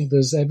I think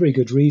there's every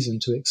good reason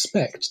to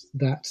expect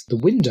that the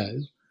window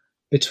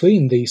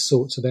between these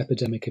sorts of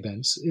epidemic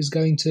events is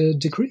going to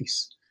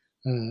decrease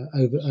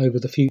over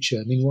the future.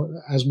 I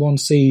mean, as one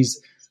sees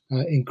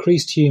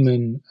increased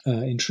human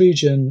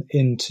intrusion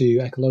into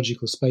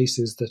ecological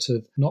spaces that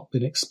have not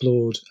been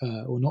explored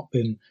or not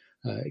been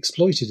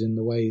exploited in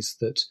the ways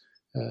that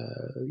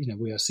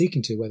we are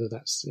seeking to, whether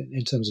that's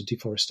in terms of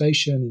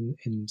deforestation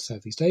in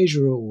Southeast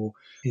Asia or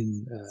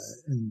in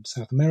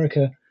South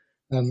America.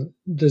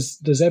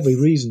 There's every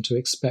reason to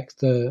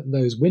expect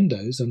those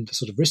windows and the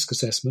sort of risk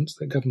assessments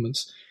that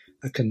governments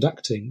are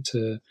conducting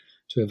to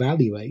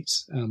evaluate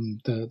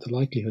the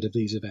likelihood of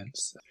these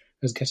events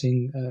as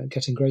getting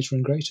greater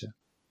and greater.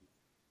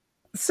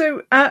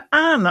 So,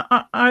 Anne,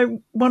 I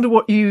wonder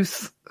what you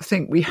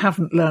think we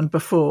haven't learned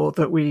before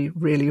that we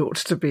really ought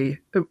to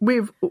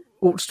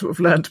have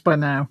learned by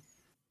now.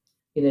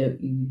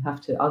 you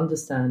have to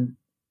understand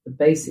the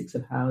basics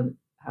of how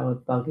a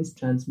bug is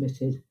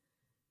transmitted,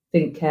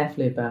 think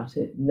carefully about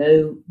it,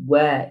 know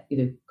where,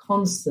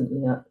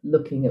 constantly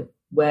looking at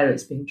where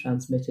it's being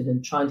transmitted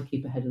and trying to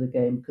keep ahead of the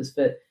game, because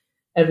for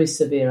every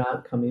severe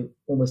outcome, you've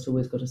almost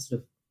always got a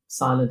sort of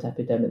silent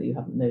epidemic that you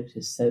haven't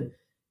noticed. So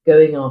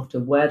going after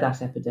where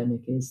that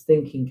epidemic is,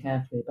 thinking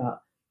carefully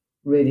about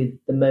really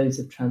the modes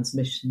of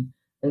transmission,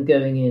 and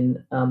going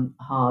in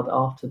hard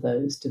after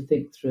those to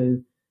think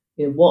through,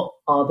 what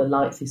are the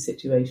likely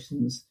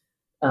situations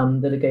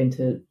that are going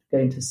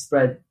to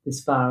spread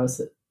this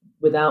virus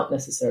without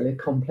necessarily a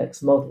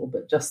complex model,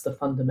 but just the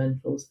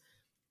fundamentals.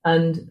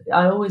 And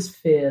I always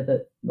fear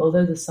that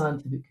although the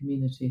scientific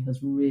community has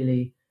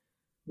really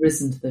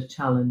risen to the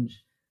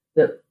challenge,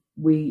 that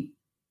we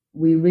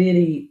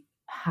really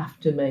have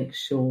to make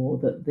sure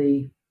that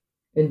the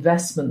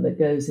investment that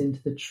goes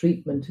into the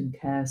treatment and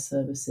care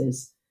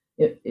services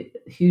it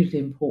hugely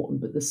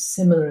important, but the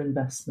similar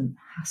investment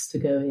has to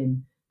go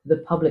in to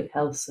the public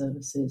health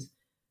services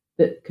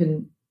that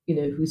can,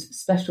 whose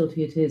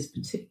specialty it is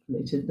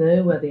particularly to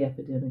know where the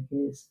epidemic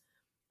is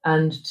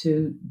and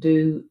to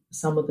do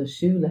some of the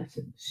shoe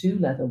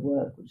leather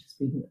work, which has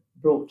been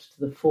brought to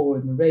the fore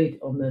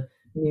on the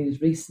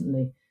news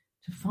recently,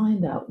 to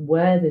find out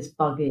where this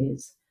bug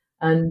is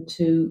and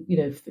to,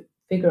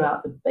 figure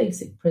out the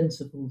basic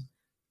principles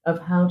of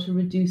how to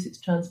reduce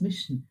its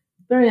transmission.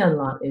 Very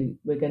unlikely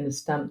we're going to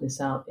stamp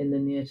this out in the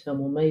near term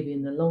or maybe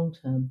in the long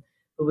term,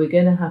 but we're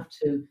going to have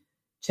to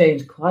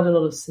change quite a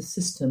lot of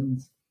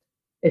systems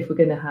if we're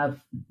going to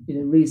have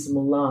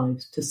reasonable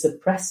lives to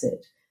suppress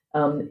it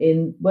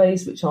in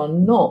ways which are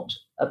not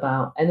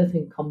about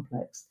anything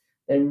complex.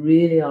 They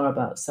really are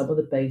about some of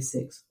the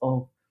basics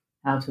of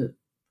how to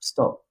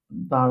stop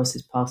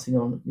viruses passing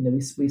on.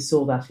 We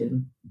saw that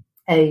in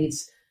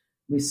AIDS.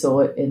 We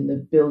saw it in the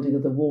building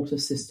of the water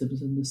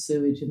systems and the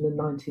sewage in the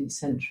 19th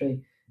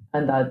century.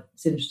 And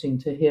it's interesting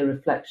to hear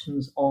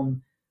reflections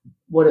on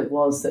what it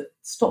was that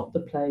stopped the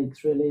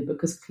plagues, really,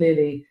 because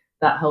clearly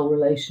that whole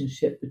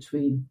relationship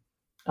between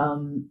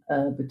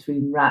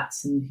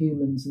rats and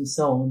humans and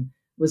so on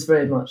was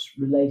very much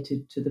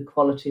related to the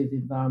quality of the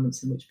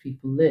environments in which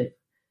people live.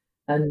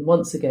 And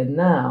once again,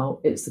 now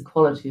it's the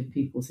quality of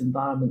people's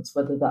environments,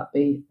 whether that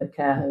be a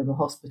care home, a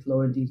hospital,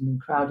 or indeed an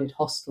crowded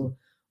hostel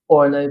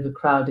or an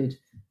overcrowded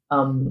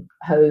home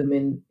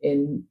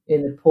in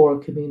a poorer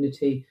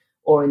community,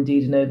 or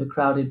indeed an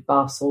overcrowded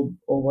bus or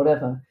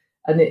whatever.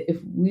 And if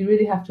we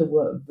really have to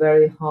work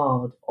very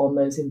hard on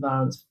those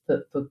environments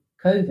for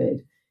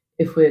COVID,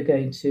 if we're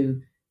going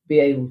to be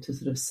able to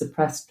sort of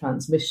suppress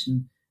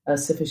transmission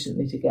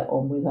sufficiently to get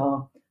on with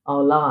our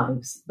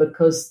lives,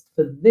 because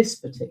for this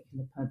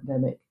particular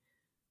pandemic,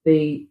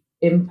 the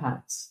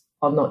impacts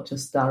are not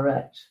just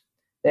direct.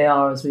 They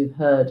are, as we've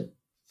heard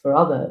for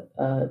other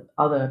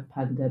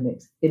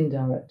pandemics,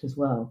 indirect as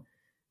well,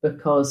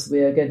 because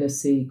we are going to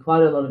see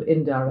quite a lot of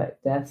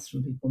indirect deaths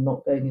from people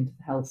not going into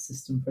the health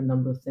system for a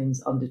number of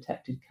things,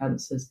 undetected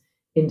cancers,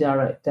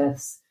 indirect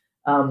deaths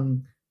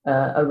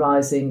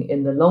arising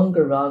in the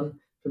longer run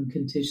from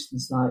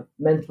conditions like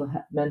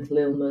mental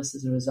illness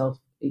as a result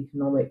of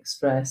economic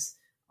stress,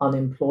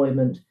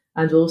 unemployment,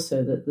 and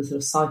also the sort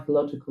of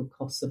psychological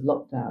costs of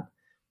lockdown.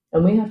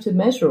 And we have to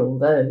measure all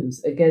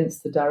those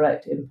against the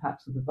direct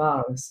impact of the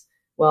virus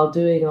while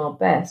doing our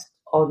best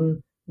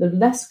on the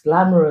less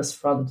glamorous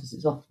front, as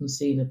it's often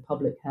seen, of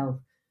public health,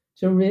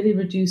 to really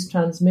reduce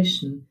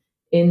transmission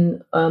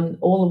in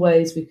all the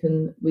ways we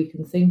can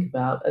think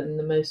about and in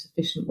the most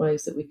efficient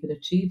ways that we can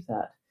achieve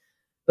that.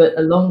 But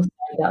alongside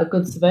that, a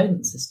good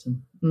surveillance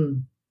system.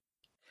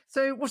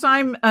 So what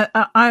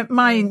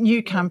my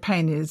new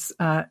campaign is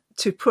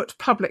to put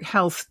public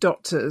health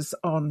doctors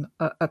on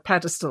a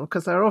pedestal,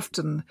 because they're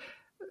often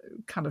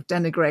kind of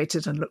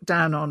denigrated and looked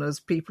down on as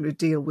people who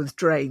deal with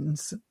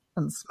drains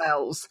and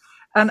smells.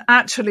 And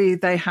actually,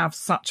 they have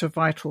such a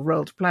vital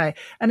role to play.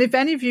 And if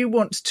any of you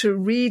want to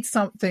read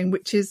something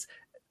which is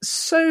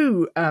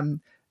so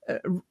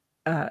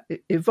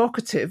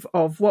evocative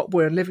of what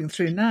we're living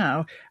through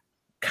now,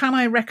 can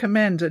I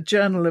recommend A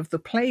Journal of the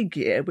Plague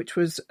Year, which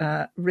was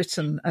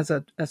written as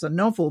a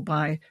novel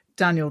by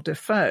Daniel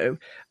Defoe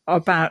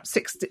about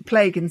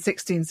plague in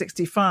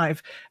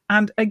 1665.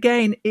 And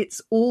again,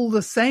 it's all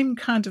the same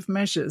kind of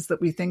measures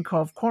that we think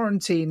of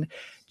quarantine,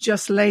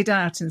 just laid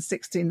out in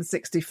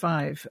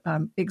 1665,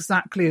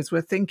 exactly as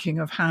we're thinking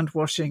of hand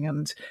washing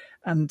and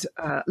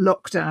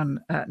lockdown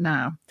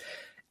now.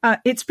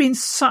 It's been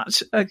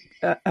such a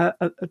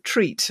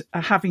treat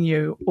having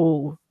you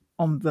all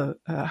on the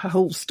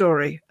whole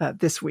story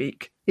this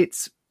week.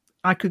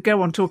 I could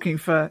go on talking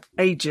for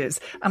ages,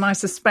 and I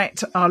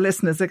suspect our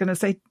listeners are going to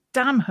say,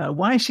 damn her,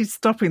 why is she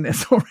stopping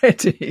this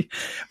already?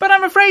 But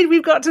I'm afraid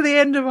we've got to the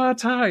end of our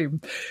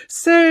time.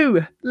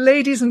 So,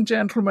 ladies and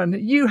gentlemen,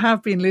 you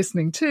have been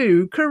listening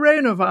to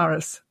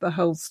Coronavirus, the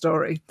Whole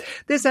Story.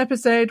 This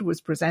episode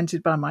was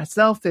presented by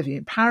myself,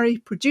 Vivienne Parry,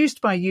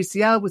 produced by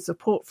UCL with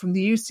support from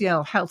the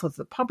UCL Health of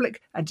the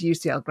Public and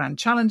UCL Grand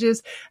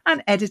Challenges,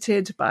 and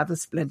edited by the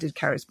splendid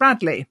Cerys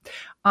Bradley.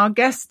 Our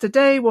guests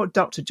today were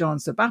Dr. John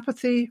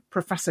Zebapathy,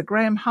 Professor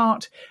Graham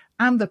Hart,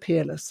 and the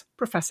peerless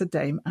Professor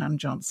Dame Anne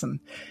Johnson.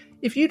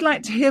 If you'd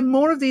like to hear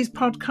more of these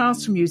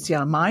podcasts from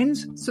UCL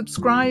Minds,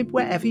 subscribe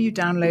wherever you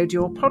download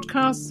your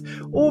podcasts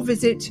or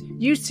visit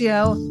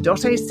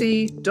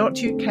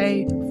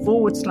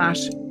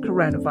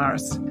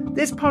ucl.ac.uk/coronavirus.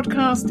 This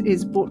podcast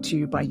is brought to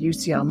you by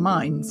UCL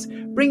Minds,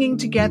 bringing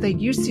together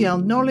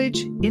UCL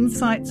knowledge,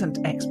 insights and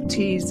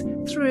expertise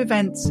through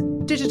events,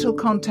 digital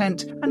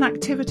content and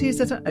activities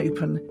that are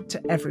open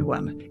to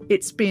everyone.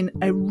 It's been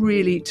a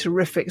really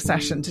terrific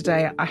session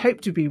today. I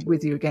hope to be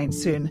with you again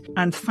soon,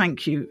 and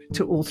thank you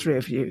to all three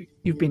of you.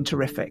 You've been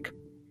terrific.